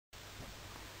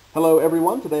Hello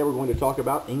everyone, today we're going to talk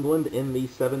about England in the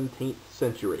 17th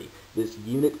century. This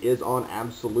unit is on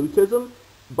absolutism,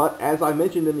 but as I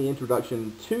mentioned in the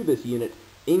introduction to this unit,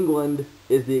 England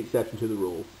is the exception to the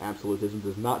rule. Absolutism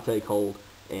does not take hold,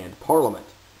 and Parliament,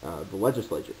 the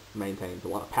legislature, maintains a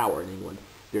lot of power in England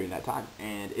during that time.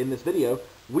 And in this video,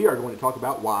 we are going to talk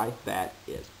about why that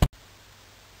is.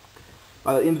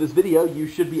 By the end of this video, you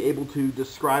should be able to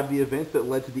describe the events that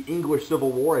led to the English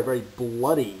Civil War, a very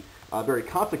bloody, very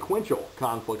consequential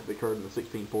conflict that occurred in the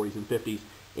 1640s and 50s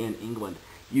in England.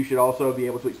 You should also be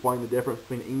able to explain the difference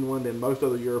between England and most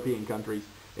other European countries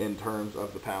in terms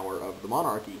of the power of the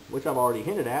monarchy, which I've already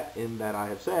hinted at in that I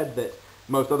have said that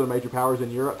most other major powers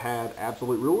in Europe had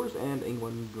absolute rulers and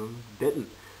England didn't.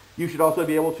 You should also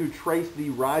be able to trace the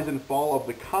rise and fall of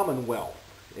the Commonwealth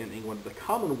in England. The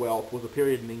Commonwealth was a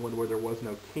period in England where there was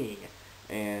no king,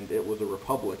 and it was a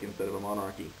republic instead of a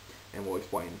monarchy, and we'll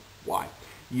explain why.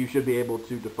 You should be able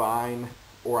to define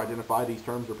or identify these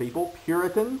terms or people.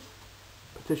 Puritans,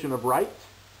 Petition of Right,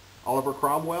 Oliver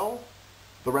Cromwell,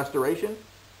 the Restoration,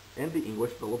 and the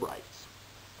English Bill of Rights.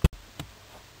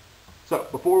 So,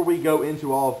 before we go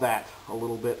into all of that, a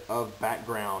little bit of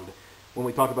background. When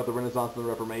we talked about the Renaissance and the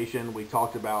Reformation, we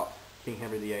talked about King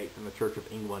Henry VIII and the Church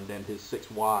of England and his 6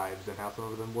 wives and how some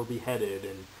of them were beheaded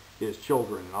and his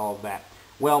children and all of that.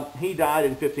 Well, he died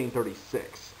in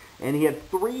 1536. And he had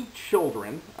 3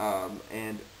 children,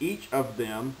 and each of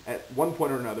them, at one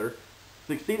point or another,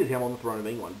 succeeded him on the throne of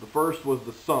England. The first was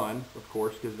the son, of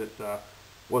course, because it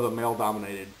was a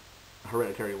male-dominated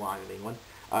hereditary line in England.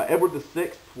 Edward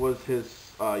VI was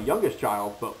his youngest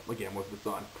child, but again was the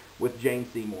son, with Jane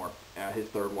Seymour, his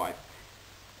 3rd wife.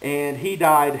 And he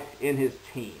died in his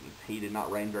teens. He did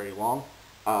not reign very long.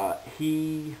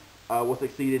 He was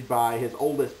succeeded by his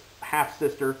oldest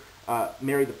half-sister,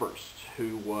 Mary I,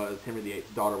 who was Henry VIII's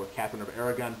daughter with Catherine of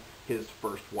Aragon, his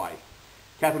first wife.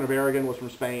 Catherine of Aragon was from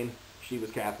Spain. She was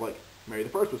Catholic. Mary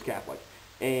I was Catholic.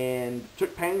 And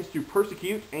took pains to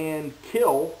persecute and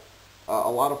kill a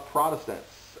lot of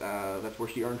Protestants. That's where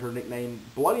she earned her nickname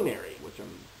Bloody Mary, which I'm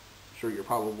sure you're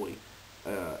probably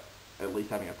at least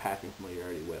having a passing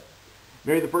familiarity with.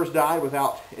 Mary I died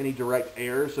without any direct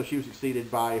heirs, so she was succeeded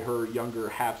by her younger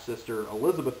half-sister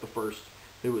Elizabeth I,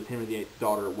 who was Henry VIII's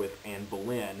daughter with Anne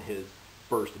Boleyn, his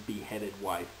first beheaded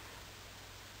wife.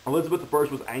 Elizabeth I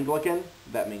was Anglican.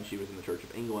 That means she was in the Church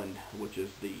of England, which is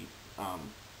the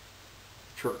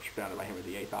church founded by Henry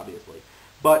VIII, obviously.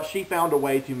 But she found a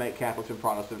way to make Catholics and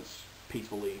Protestants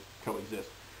peacefully coexist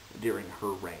during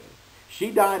her reign.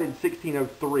 She died in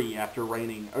 1603 after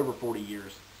reigning over 40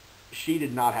 years. She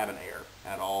did not have an heir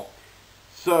at all.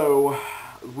 So,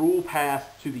 rule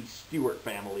passed to the Stuart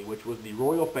family, which was the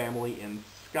royal family in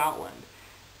Scotland.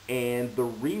 And the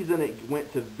reason it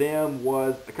went to them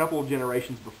was a couple of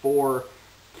generations before,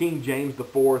 King James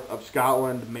IV of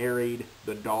Scotland married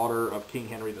the daughter of King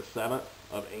Henry VII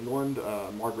of England,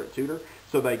 Margaret Tudor.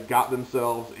 So they got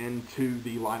themselves into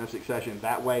the line of succession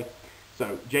that way.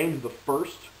 So James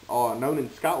I, known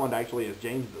in Scotland actually as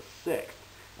James VI,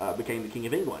 became the King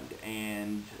of England.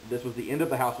 And this was the end of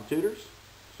the House of Tudors.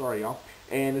 Sorry, y'all.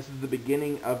 And this is the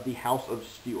beginning of the House of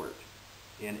Stuart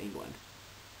in England.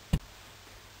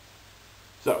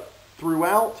 So,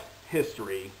 throughout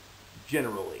history,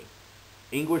 generally,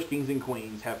 English kings and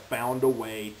queens have found a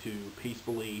way to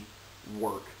peacefully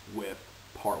work with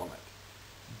Parliament.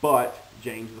 But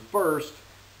James I,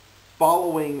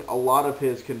 following a lot of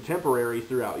his contemporaries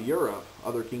throughout Europe,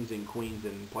 other kings and queens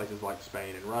in places like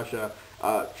Spain and Russia,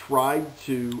 tried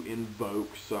to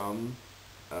invoke some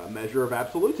measure of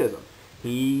absolutism.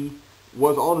 He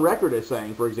was on record as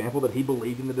saying, for example, that he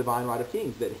believed in the divine right of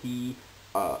kings, that he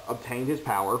obtained his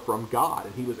power from God,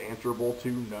 and he was answerable to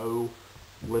no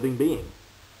living being.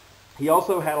 He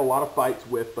also had a lot of fights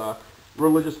with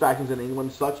religious factions in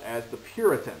England, such as the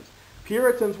Puritans.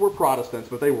 Puritans were Protestants,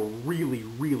 but they were really,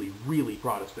 really, really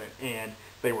Protestant, and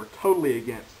they were totally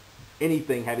against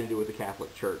anything having to do with the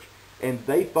Catholic Church. And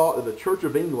they thought that the Church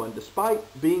of England,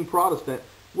 despite being Protestant,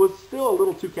 was still a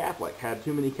little too Catholic, had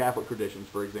too many Catholic traditions,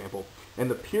 for example. And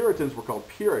the Puritans were called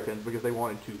Puritans because they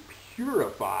wanted to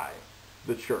purify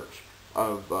the church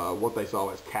of what they saw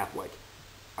as Catholic,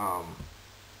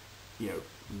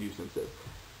 nuisances.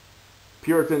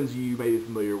 Puritans you may be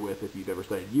familiar with if you've ever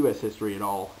studied U.S. history at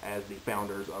all as the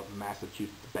founders of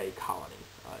Massachusetts Bay Colony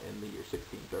in the year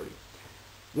 1630.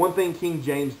 One thing King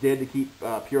James did to keep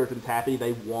Puritans happy,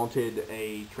 they wanted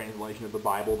a translation of the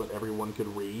Bible that everyone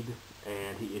could read,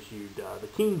 and he issued the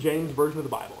King James Version of the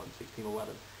Bible in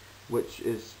 1611, which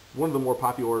is one of the more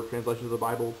popular translations of the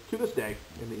Bible to this day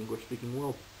in the English-speaking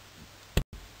world.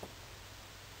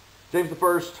 James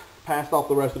I passed off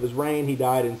the rest of his reign. He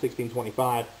died in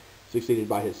 1625, succeeded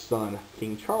by his son,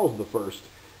 King Charles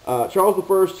I. Charles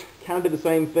I kind of did the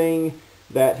same thing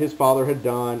that his father had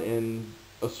done in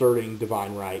asserting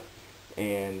divine right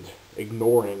and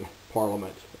ignoring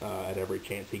Parliament at every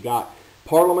chance he got.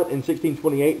 Parliament in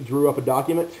 1628 drew up a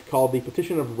document called the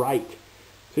Petition of Right.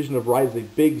 Petition of Right is a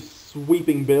big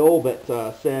sweeping bill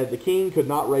that said the king could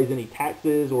not raise any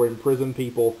taxes or imprison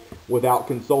people without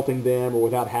consulting them or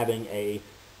without having a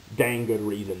dang good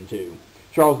reason to.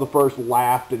 Charles I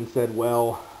laughed and said,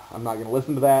 well, I'm not going to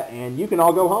listen to that, and you can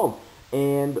all go home.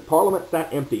 And Parliament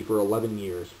sat empty for 11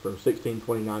 years, from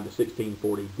 1629 to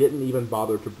 1640, didn't even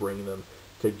bother to bring them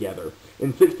together.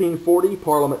 In 1640,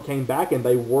 Parliament came back, and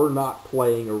they were not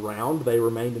playing around. They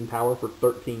remained in power for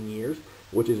 13 years,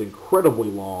 which is incredibly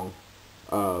long,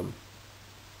 a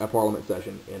Parliament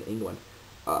session in England.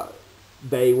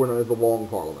 They were known as the Long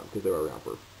Parliament because they were around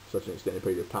for such an extended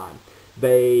period of time.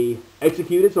 They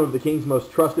executed some of the king's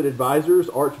most trusted advisors,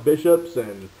 archbishops,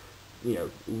 and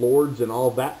lords and all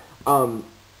of that.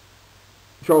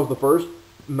 Charles I,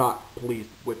 not pleased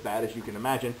with that, as you can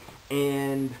imagine,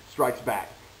 and strikes back.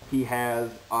 He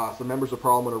has some members of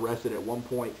Parliament arrested at one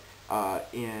point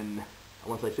in, I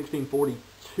want to say,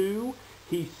 1642.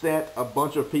 He sent a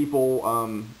bunch of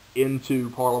people into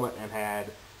Parliament and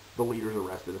had the leaders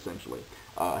arrested, essentially.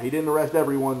 He didn't arrest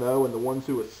everyone, though, and the ones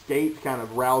who escaped kind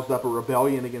of roused up a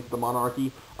rebellion against the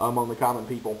monarchy among the common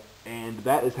people, and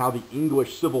that is how the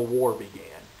English Civil War began.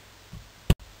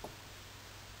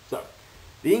 So,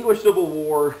 the English Civil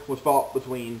War was fought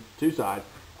between two sides.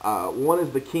 One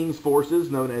is the king's forces,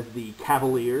 known as the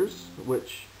Cavaliers,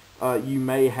 which you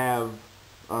may have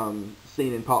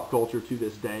seen in pop culture to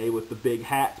this day, with the big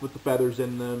hats with the feathers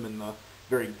in them and the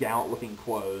very gallant-looking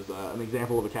clothes. An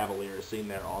example of a Cavalier is seen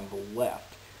there on the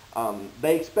left.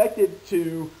 They expected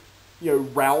to,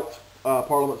 rout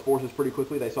Parliament's forces pretty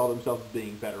quickly. They saw themselves as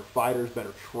being better fighters,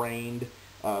 better trained,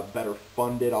 better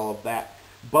funded, all of that.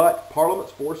 But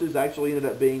Parliament's forces actually ended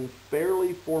up being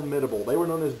fairly formidable. They were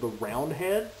known as the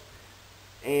Roundheads,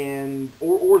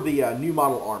 or the New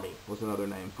Model Army was another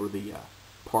name for the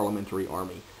parliamentary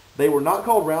army. They were not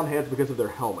called Roundheads because of their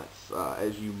helmets,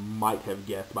 as you might have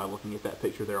guessed by looking at that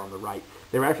picture there on the right.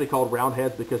 They were actually called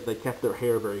Roundheads because they kept their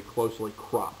hair very closely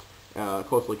cropped,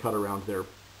 closely cut around their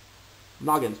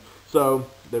noggins. So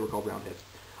they were called Roundheads.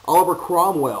 Oliver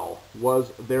Cromwell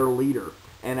was their leader,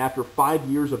 and after 5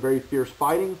 years of very fierce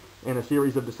fighting and a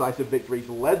series of decisive victories,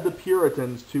 led the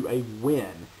Puritans to a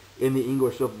win in the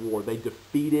English Civil War. They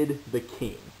defeated the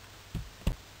king.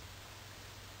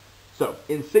 So,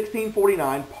 in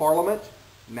 1649, Parliament,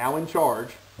 now in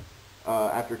charge,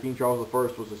 after King Charles I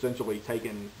was essentially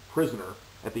taken prisoner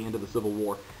at the end of the Civil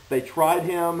War, they tried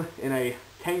him in a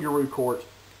kangaroo court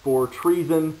for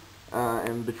treason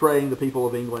and betraying the people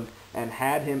of England, and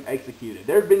had him executed.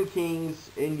 There had been kings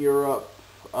in Europe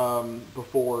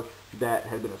before that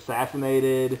had been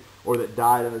assassinated or that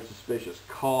died under suspicious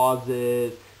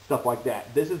causes, stuff like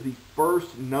that. This is the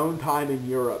first known time in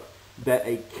Europe that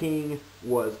a king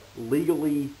was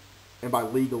legally, and by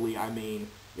legally I mean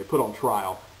put on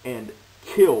trial, and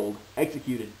killed,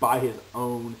 executed by his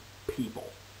own people.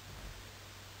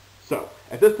 So,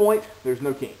 at this point, there's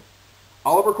no king.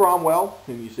 Oliver Cromwell,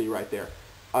 whom you see right there,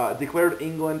 declared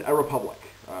England a republic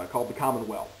called the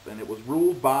Commonwealth, and it was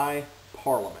ruled by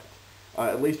Parliament,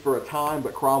 at least for a time,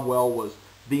 but Cromwell was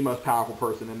the most powerful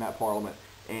person in that Parliament,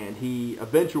 and he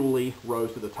eventually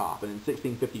rose to the top. And in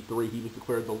 1653, he was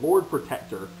declared the Lord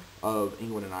Protector of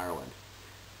England and Ireland.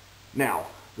 Now,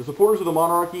 the supporters of the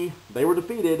monarchy, they were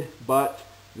defeated, but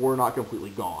were not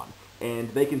completely gone. And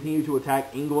they continued to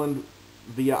attack England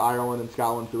via Ireland and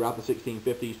Scotland throughout the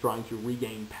 1650s, trying to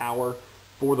regain power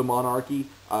for the monarchy.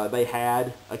 They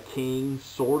had a king,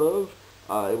 sort of.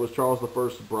 It was Charles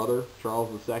I's brother, Charles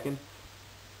II.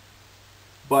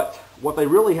 But what they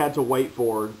really had to wait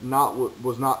for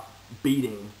was not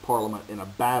beating Parliament in a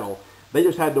battle. They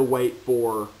just had to wait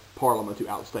for Parliament to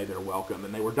outstay their welcome.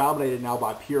 And they were dominated now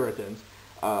by Puritans,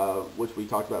 which we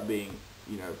talked about being,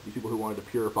 these people who wanted to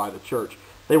purify the church.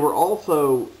 They were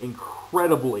also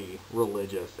incredibly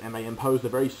religious, and they imposed a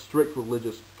very strict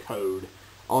religious code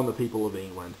on the people of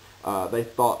England. They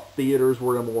thought theaters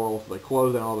were immoral, so they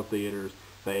closed down all the theaters.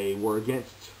 They were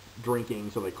against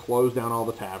drinking, so they closed down all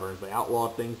the taverns. They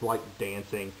outlawed things like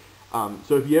dancing.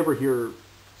 So if you ever hear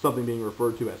something being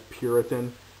referred to as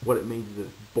Puritan, what it means is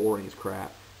it's boring as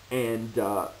crap. And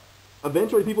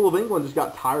eventually people of England just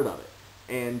got tired of it.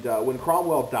 And when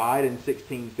Cromwell died in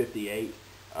 1658,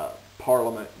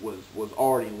 Parliament was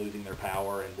already losing their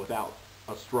power, and without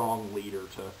a strong leader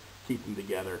to keep them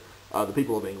together, the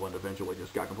people of England eventually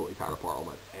just got completely tired of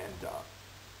Parliament and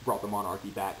brought the monarchy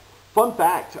back. Fun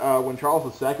fact, when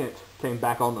Charles II came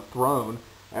back on the throne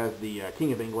as the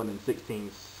King of England in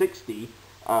 1660,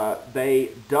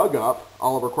 they dug up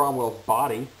Oliver Cromwell's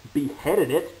body,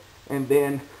 beheaded it, and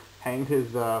then hanged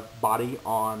his body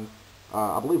on,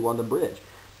 I believe, London Bridge,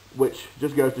 which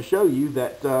just goes to show you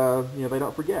that they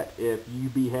don't forget. If you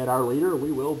behead our leader,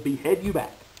 we will behead you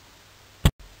back.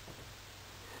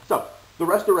 So, the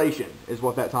Restoration is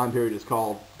what that time period is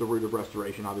called, the root of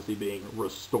restoration obviously being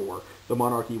restore. The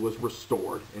monarchy was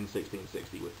restored in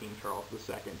 1660 with King Charles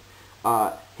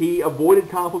II. He avoided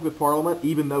conflict with Parliament,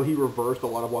 even though he reversed a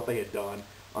lot of what they had done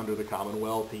under the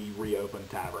Commonwealth. He reopened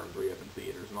taverns, reopened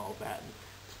theaters, and all of that. And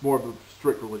it's more of the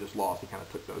strict religious laws. He kind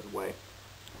of took those away.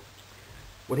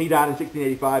 When he died in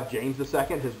 1685, James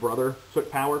II, his brother,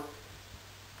 took power.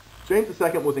 James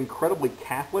II was incredibly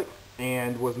Catholic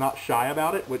and was not shy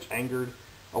about it, which angered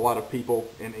a lot of people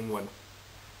in England.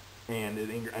 And it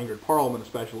angered Parliament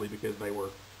especially because they were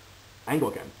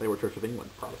Anglican. They were Church of England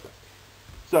Protestant.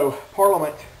 So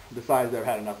Parliament decided they've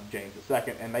had enough of James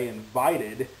II, and they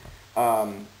invited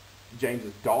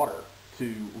James's daughter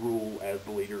to rule as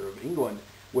the leader of England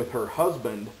with her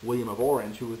husband, William of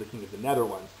Orange, who was the King of the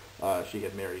Netherlands. She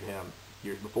had married him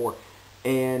years before.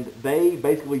 And they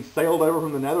basically sailed over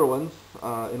from the Netherlands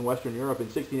in Western Europe in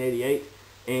 1688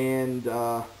 and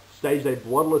staged a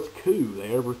bloodless coup.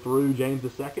 They overthrew James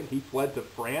II. He fled to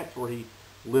France, where he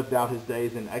lived out his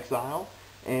days in exile.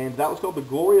 And that was called the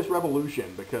Glorious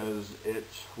Revolution because it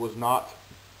was not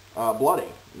bloody.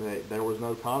 There was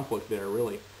no conflict there,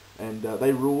 really. And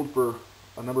they ruled for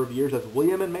a number of years as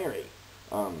William and Mary.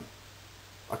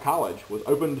 A college was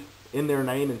opened in their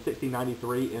name in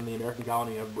 1693 in the American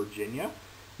colony of Virginia,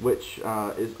 which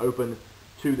is open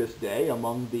to this day.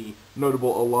 Among the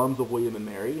notable alums of William and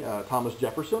Mary, Thomas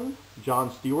Jefferson,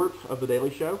 Jon Stewart of The Daily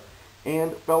Show,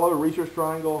 and fellow Research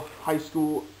Triangle High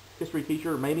School history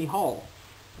teacher Mamie Hall.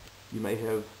 You may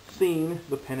have seen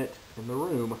the pennant in the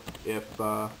room if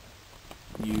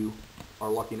you are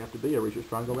lucky enough to be a Research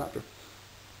Triangle Raptor.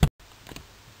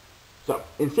 So,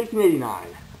 in 1689,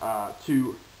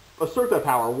 to assert that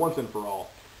power once and for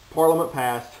all, Parliament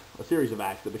passed a series of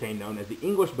acts that became known as the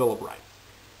English Bill of Rights.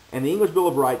 And the English Bill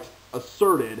of Rights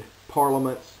asserted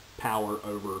Parliament's power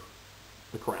over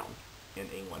the crown in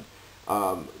England.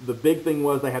 The big thing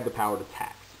was they had the power to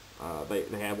tax. They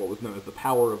had what was known as the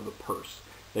power of the purse.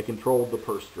 They controlled the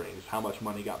purse strings, how much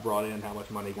money got brought in, how much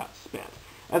money got spent.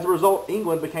 As a result,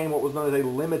 England became what was known as a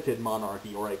limited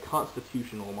monarchy or a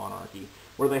constitutional monarchy,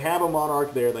 where they have a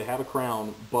monarch there, they have a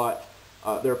crown, but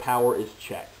their power is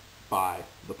checked by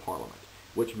the Parliament,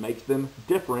 which makes them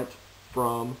different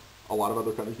from a lot of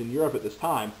other countries in Europe at this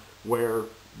time, where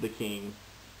the king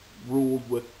ruled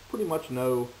with pretty much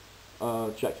no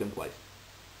checks in place.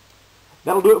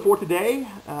 That'll do it for today.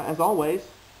 As always,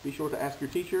 be sure to ask your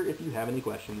teacher if you have any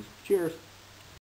questions. Cheers.